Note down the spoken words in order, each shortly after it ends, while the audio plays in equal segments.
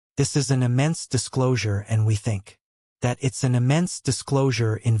This is an immense disclosure, and we think that it's an immense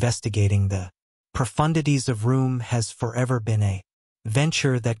disclosure. Investigating the profundities of room has forever been a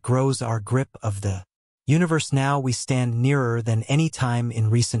venture that grows our grip of the universe. Now we stand nearer than any time in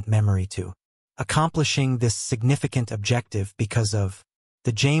recent memory to accomplishing this significant objective because of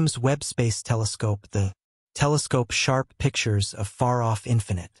the James Webb Space Telescope. The telescope's sharp pictures of far-off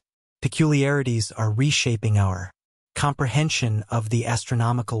infinite peculiarities are reshaping our comprehension of the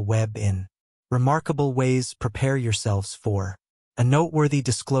astronomical web in remarkable ways. Prepare yourselves for a noteworthy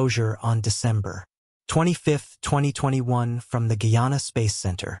disclosure on December 25, 2021 from the Guyana Space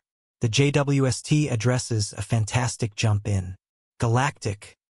Center. The JWST addresses a fantastic jump in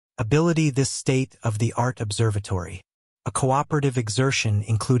galactic ability. This state-of-the-art observatory, a cooperative exertion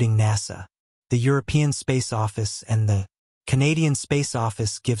including NASA, the European Space Office, and the Canadian Space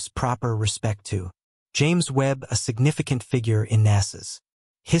Office, gives proper respect to James Webb, a significant figure in NASA's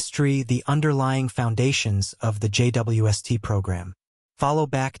history. The underlying foundations of the JWST program follow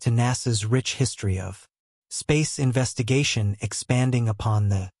back to NASA's rich history of space investigation, expanding upon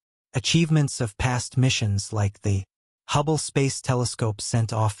the achievements of past missions like the Hubble Space Telescope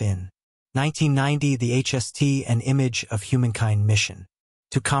sent off in 1990. The HST, an image of humankind mission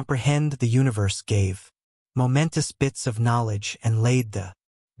to comprehend the universe, gave momentous bits of knowledge and laid the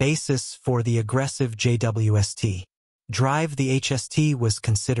basis for the aggressive JWST drive. The HST was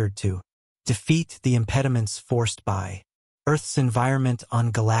considered to defeat the impediments forced by Earth's environment on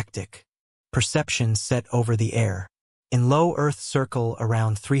galactic perception set over the air in low Earth circle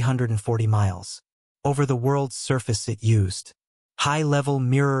around 340 miles over the world's surface. It used high-level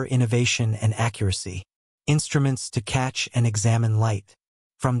mirror innovation and accuracy instruments to catch and examine light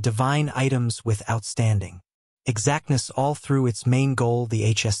from divine items with outstanding exactness. All through its main goal, the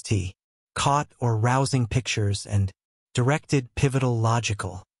HST caught or rousing pictures and directed pivotal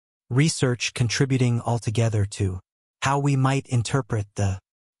logical research, contributing altogether to how we might interpret the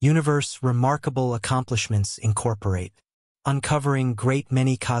universe. Remarkable accomplishments incorporate uncovering great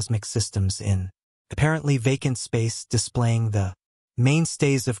many cosmic systems in apparently vacant space, displaying the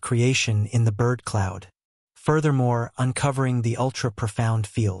mainstays of creation in the bird cloud. Furthermore, uncovering the ultra-profound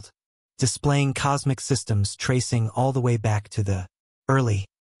field, displaying cosmic systems tracing all the way back to the early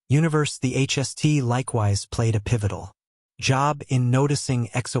universe. The HST likewise played a pivotal job in noticing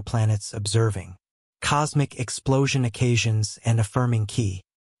exoplanets, observing cosmic explosion occasions, and affirming key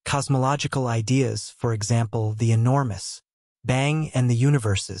cosmological ideas, for example, the enormous bang and the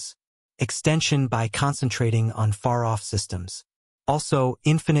universe's extension, by concentrating on far-off systems. Also,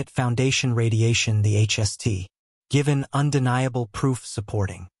 infinite foundation radiation. The HST given undeniable proof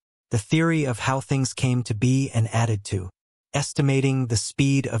supporting the theory of how things came to be and added to estimating the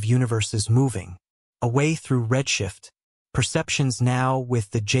speed of universes moving away through redshift perceptions. Now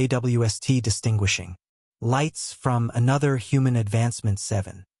with the JWST distinguishing lights from another human advancement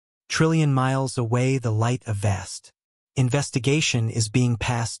 7 trillion miles away, the light of vast investigation is being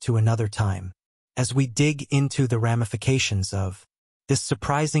passed to another time. As we dig into the ramifications of this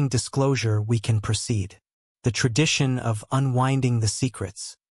surprising disclosure, we can proceed the tradition of unwinding the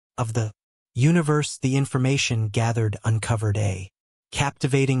secrets of the universe. The information gathered uncovered a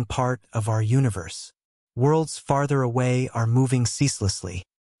captivating part of our universe. Worlds farther away are moving ceaselessly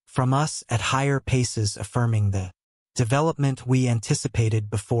from us at higher paces, affirming the development we anticipated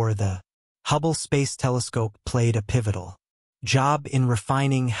before. The Hubble Space Telescope played a pivotal job in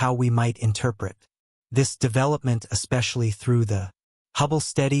refining how we might interpret this development, especially through the Hubble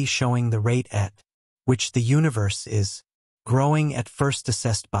study, showing the rate at which the universe is growing, at first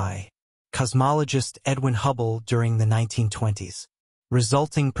assessed by cosmologist Edwin Hubble during the 1920s.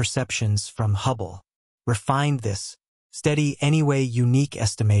 Resulting perceptions from Hubble refined this steady, anyway unique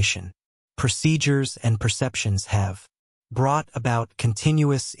estimation. Procedures and perceptions have brought about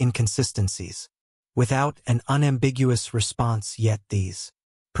continuous inconsistencies without an unambiguous response, yet these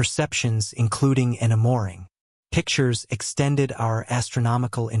perceptions, including enamoring pictures, extended our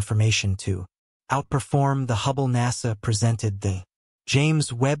astronomical information to outperform the Hubble. NASA presented the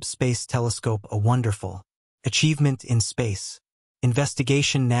James Webb Space Telescope, a wonderful achievement in space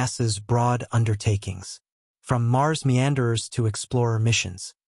investigation. NASA's broad undertakings, from Mars meanderers to Explorer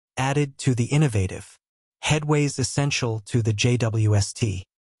missions, added to the innovative headways essential to the JWST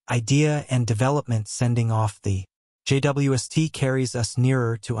idea and development. Sending off the JWST carries us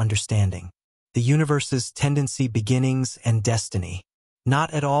nearer to understanding the universe's tendency, beginnings, and destiny.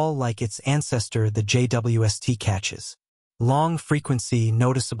 Not at all like its ancestor, the JWST catches long frequency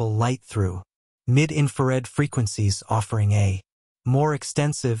noticeable light through mid-infrared frequencies, offering a more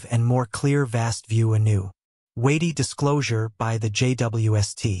extensive and more clear vast view. A new weighty disclosure by the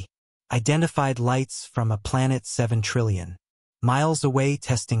JWST Identified lights from a planet 7 trillion miles away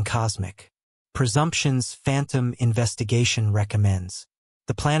testing cosmic presumptions. Phantom investigation recommends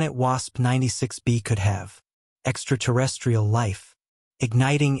the planet WASP-96b could have extraterrestrial life,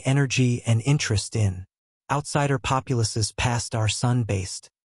 igniting energy and interest in outsider populaces past our sun-based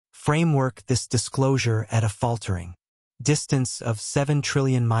framework. This disclosure at a faltering distance of 7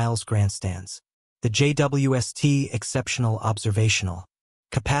 trillion miles grandstands the JWST exceptional observational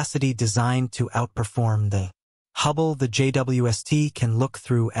capacity designed to outperform the Hubble. The JWST can look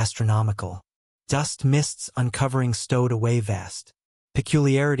through astronomical dust mists, uncovering stowed away vast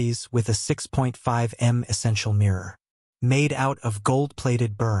peculiarities with a 6.5 m essential mirror made out of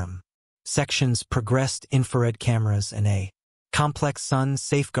gold-plated Burrum sections. Progressed infrared cameras and a complex sun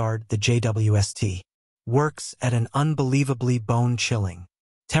safeguard. The JWST works at an unbelievably bone-chilling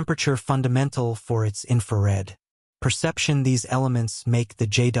temperature fundamental for its infrared perception. These elements make the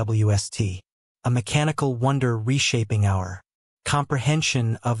JWST a mechanical wonder, reshaping our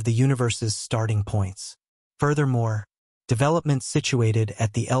comprehension of the universe's starting points. Furthermore, development situated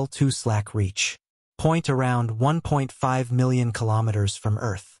at the L2 slack reach point around 1.5 million kilometers from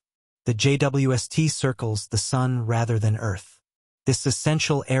Earth. The JWST circles the Sun rather than Earth. This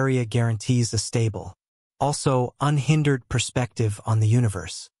essential area guarantees a stable, also unhindered perspective on the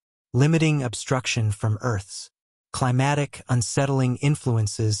universe, limiting obstruction from Earth's climatic unsettling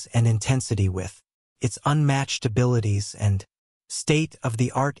influences and intensity. With its unmatched abilities and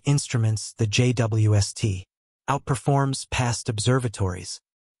state-of-the-art instruments, the JWST outperforms past observatories,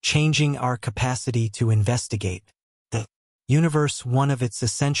 changing our capacity to investigate the universe. One of its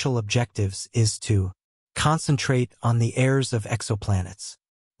essential objectives is to concentrate on the airs of exoplanets,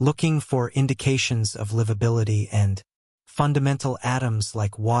 looking for indications of livability and fundamental atoms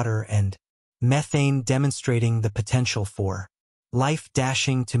like water and methane, demonstrating the potential for life.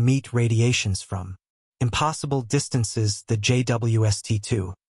 Dashing to meet radiations from impossible distances, the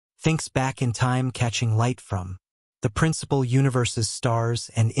JWST-2 thinks back in time, catching light from the principal universe's stars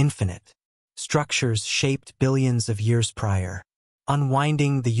and infinite structures shaped billions of years prior,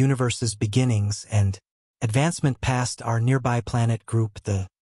 unwinding the universe's beginnings and advancement past our nearby planet group. The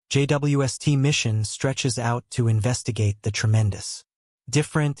JWST mission stretches out to investigate the tremendous,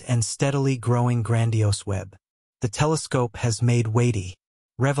 different and steadily growing grandiose web. The telescope has made weighty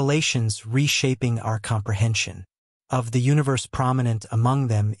revelations, reshaping our comprehension of the universe. Prominent among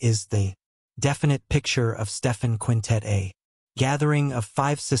them is the definite picture of Stephan Quintet, a gathering of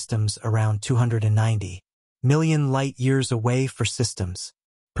 5 systems around 290 million light-years away. For systems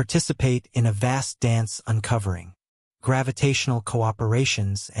participate in a vast dance, uncovering gravitational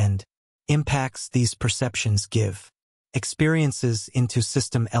cooperations and impacts. These perceptions give experiences into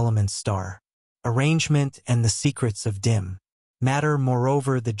system elements, star arrangement, and the secrets of dim matter.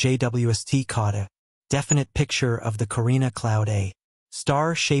 Moreover, the JWST caught a definite picture of the Carina Cloud, a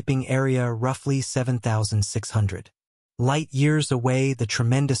star-shaping area roughly 7,600 light-years away. The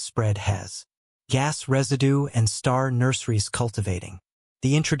tremendous spread has gas residue and star nurseries cultivating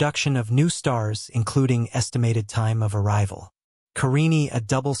the introduction of new stars, including estimated time of arrival. Carini, a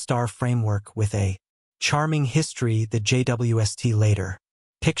double-star framework with a charming history. The JWST later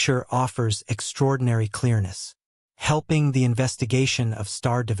picture offers extraordinary clearness, helping the investigation of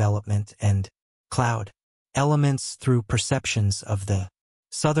star development and cloud elements through perceptions of the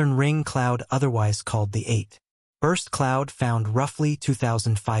southern ring cloud, otherwise called the 8-burst cloud, found roughly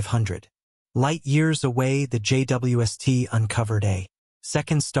 2,500 light-years away. The JWST uncovered a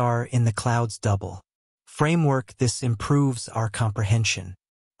second star in the cloud's double framework. This improves our comprehension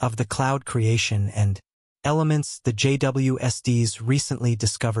of the cloud creation and elements. The JWST's recently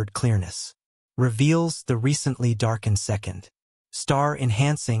discovered clearness reveals the recently darkened second star,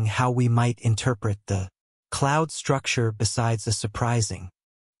 enhancing how we might interpret the cloud structure. Besides a surprising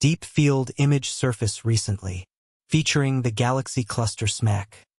deep field image surface recently featuring the galaxy cluster SMAC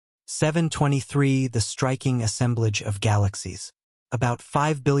 723, the striking assemblage of galaxies about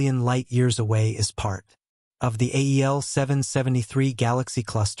 5 billion light-years away, is part of the AEL 773 galaxy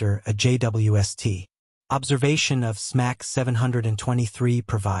cluster. A JWST observation of SMAC 723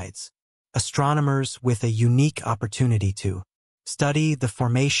 provides astronomers with a unique opportunity to study the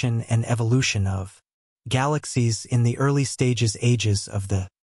formation and evolution of galaxies in the early ages of the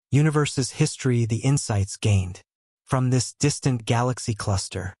universe's history. The insights gained from this distant galaxy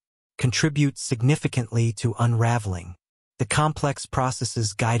cluster contribute significantly to unraveling the complex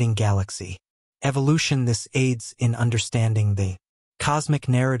processes guiding galaxy evolution. This aids in understanding the cosmic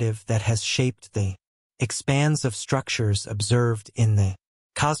narrative that has shaped the expanse of structures observed in the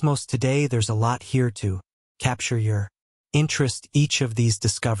cosmos today. There's a lot here to capture your interest. Each of these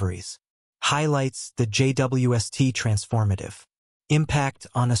discoveries highlights the JWST transformative impact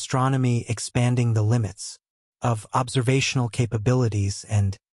on astronomy, expanding the limits of observational capabilities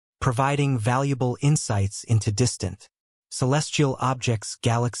and providing valuable insights into distant celestial objects,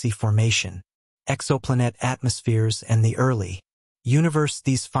 galaxy formation, exoplanet atmospheres, and the early universe.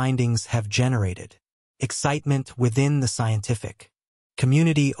 These findings have generated excitement within the scientific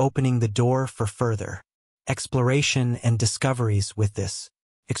community, opening the door for further exploration and discoveries with this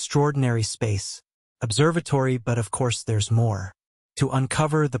extraordinary space observatory. But of course there's more to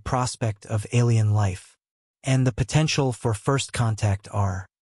uncover. The prospect of alien life and the potential for first contact are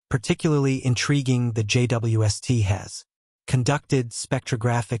particularly intriguing. The JWST has conducted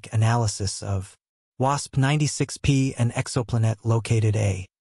spectrographic analysis of WASP-96P, an exoplanet located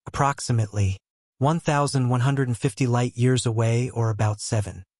approximately 1,150 light-years away, or about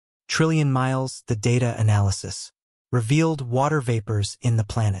 7 trillion miles. The data analysis revealed water vapors in the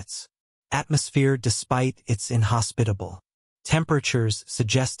planet's atmosphere despite its inhospitable temperatures,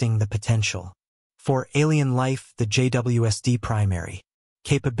 suggesting the potential for alien life. The JWST primary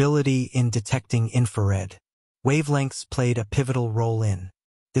capability in detecting infrared wavelengths played a pivotal role in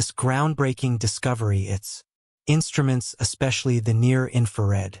this groundbreaking discovery. Its instruments, especially the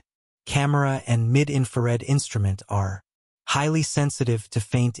near-infrared camera and mid-infrared instrument, are highly sensitive to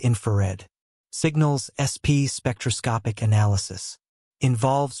faint infrared signals. SP spectroscopic analysis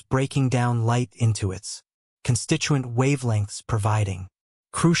involves breaking down light into its constituent wavelengths, providing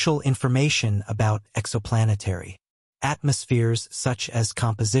crucial information about exoplanetary atmospheres such as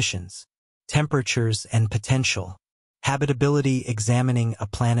compositions, temperatures, and potential habitability. Examining a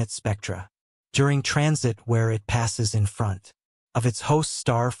planet's spectra during transit, where it passes in front of its host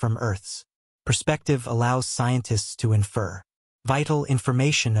star from Earth's perspective, allows scientists to infer vital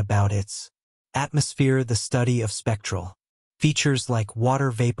information about its atmosphere. The study of spectral features like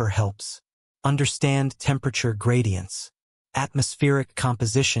water vapor helps understand temperature gradients, atmospheric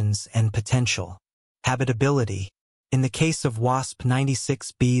compositions, and potential habitability. In the case of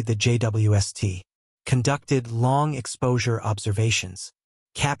WASP-96b, the JWST conducted long-exposure observations,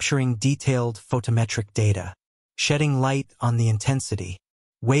 capturing detailed photometric data, shedding light on the intensity,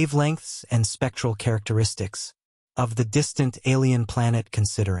 wavelengths, and spectral characteristics of the distant alien planet.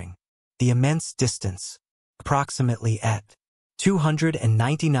 Considering the immense distance, approximately at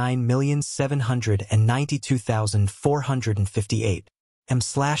 299,792,458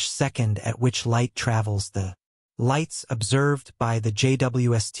 m/second, at which light travels, the lights observed by the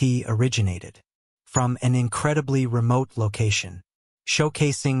JWST originated from an incredibly remote location,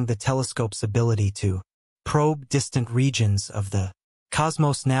 showcasing the telescope's ability to probe distant regions of the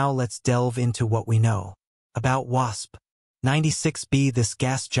cosmos. Now let's delve into what we know about WASP-96b. This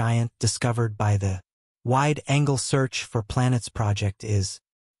gas giant, discovered by the Wide-Angle Search for Planets project, is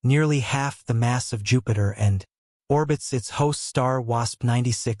nearly half the mass of Jupiter and orbits its host star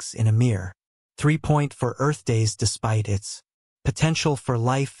WASP-96 in a mere 3.4 Earth days. Despite its potential for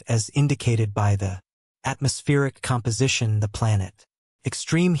life as indicated by the atmospheric composition, the planet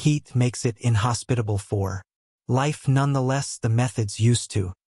extreme heat makes it inhospitable for life. Nonetheless, the methods used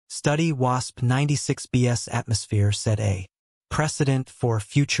to study WASP-96b's atmosphere set a precedent for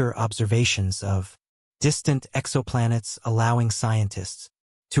future observations of distant exoplanets, allowing scientists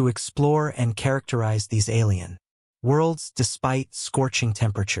to explore and characterize these alien worlds. Despite scorching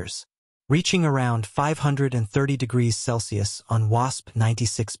temperatures reaching around 530 degrees Celsius on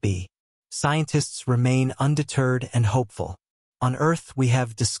WASP-96b, scientists remain undeterred and hopeful. On Earth, we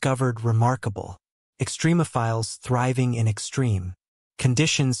have discovered remarkable extremophiles thriving in extreme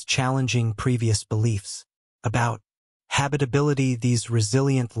conditions, challenging previous beliefs about habitability. These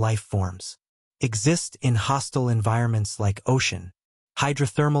resilient life forms exist in hostile environments like ocean,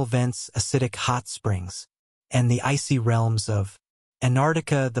 hydrothermal vents, acidic hot springs, and the icy realms of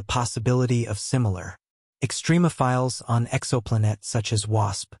Antarctica. The possibility of similar extremophiles on exoplanets such as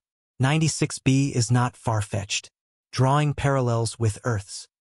WASP-96b is not far-fetched, drawing parallels with Earth's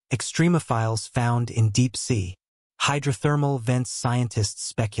extremophiles found in deep-sea hydrothermal vents. Scientists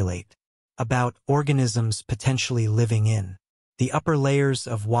speculate about organisms potentially living in the upper layers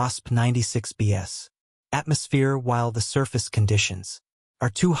of WASP-96b's atmosphere, while the surface conditions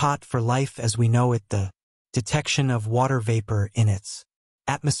are too hot for life as we know it. The detection of water vapor in its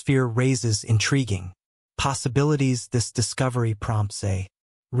atmosphere raises intriguing possibilities. This discovery prompts a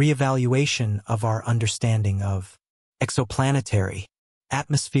reevaluation of our understanding of exoplanetary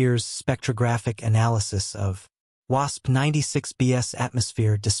atmospheres. Spectrographic analysis of WASP-96b's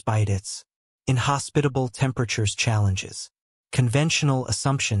atmosphere, despite its inhospitable temperatures, challenges conventional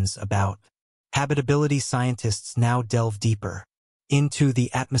assumptions about habitability. Scientists now delve deeper into the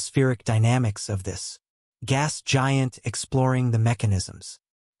atmospheric dynamics of this gas giant, exploring the mechanisms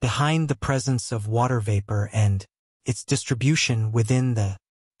behind the presence of water vapor and its distribution within the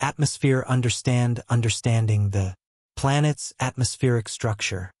atmosphere. Understanding the planet's atmospheric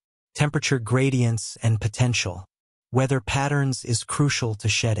structure, temperature gradients, and potential weather patterns is crucial to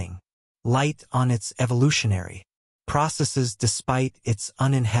shedding light on its evolutionary processes. Despite its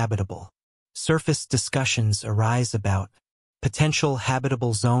uninhabitable surface, discussions arise about potential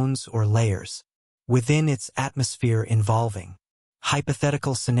habitable zones or layers within its atmosphere, involving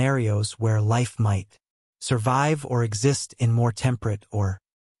hypothetical scenarios where life might survive or exist in more temperate or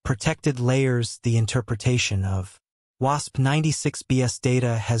protected layers. The interpretation of WASP-96b's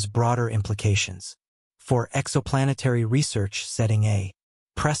data has broader implications for exoplanetary research, setting a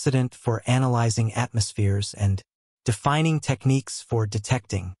precedent for analyzing atmospheres and defining techniques for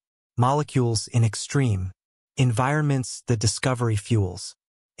detecting molecules in extreme environments. The discovery fuels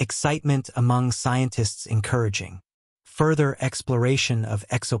excitement among scientists, encouraging further exploration of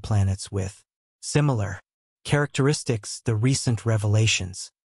exoplanets with similar characteristics. The recent revelations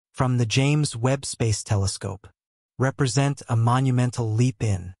from the James Webb Space Telescope represent a monumental leap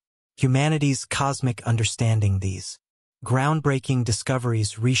in humanity's cosmic understanding. These groundbreaking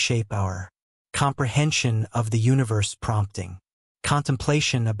discoveries reshape our comprehension of the universe, prompting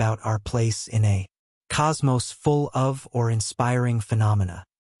contemplation about our place in a cosmos full of or inspiring phenomena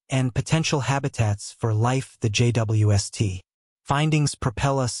and potential habitats for life. The JWST findings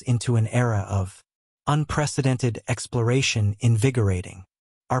propel us into an era of unprecedented exploration, invigorating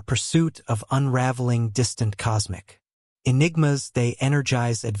our pursuit of unraveling distant cosmic enigmas. They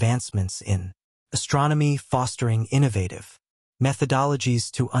energize advancements in astronomy, fostering innovative methodologies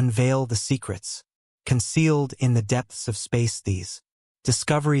to unveil the secrets concealed in the depths of space. These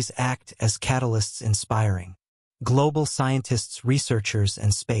discoveries act as catalysts, inspiring global scientists, researchers,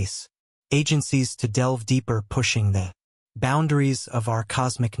 and space agencies to delve deeper, pushing the boundaries of our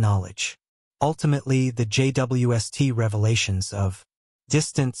cosmic knowledge. Ultimately, the JWST revelations of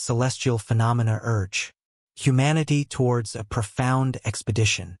distant celestial phenomena urge humanity towards a profound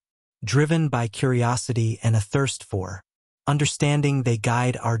expedition, driven by curiosity and a thirst for understanding. They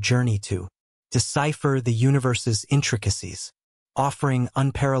guide our journey to decipher the universe's intricacies, offering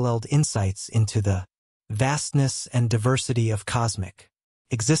unparalleled insights into the vastness and diversity of cosmic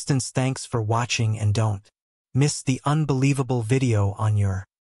existence. Thanks for watching, and don't miss the unbelievable video on your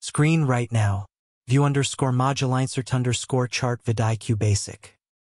screen right now. View _modulainsert_chart vidIQ basic.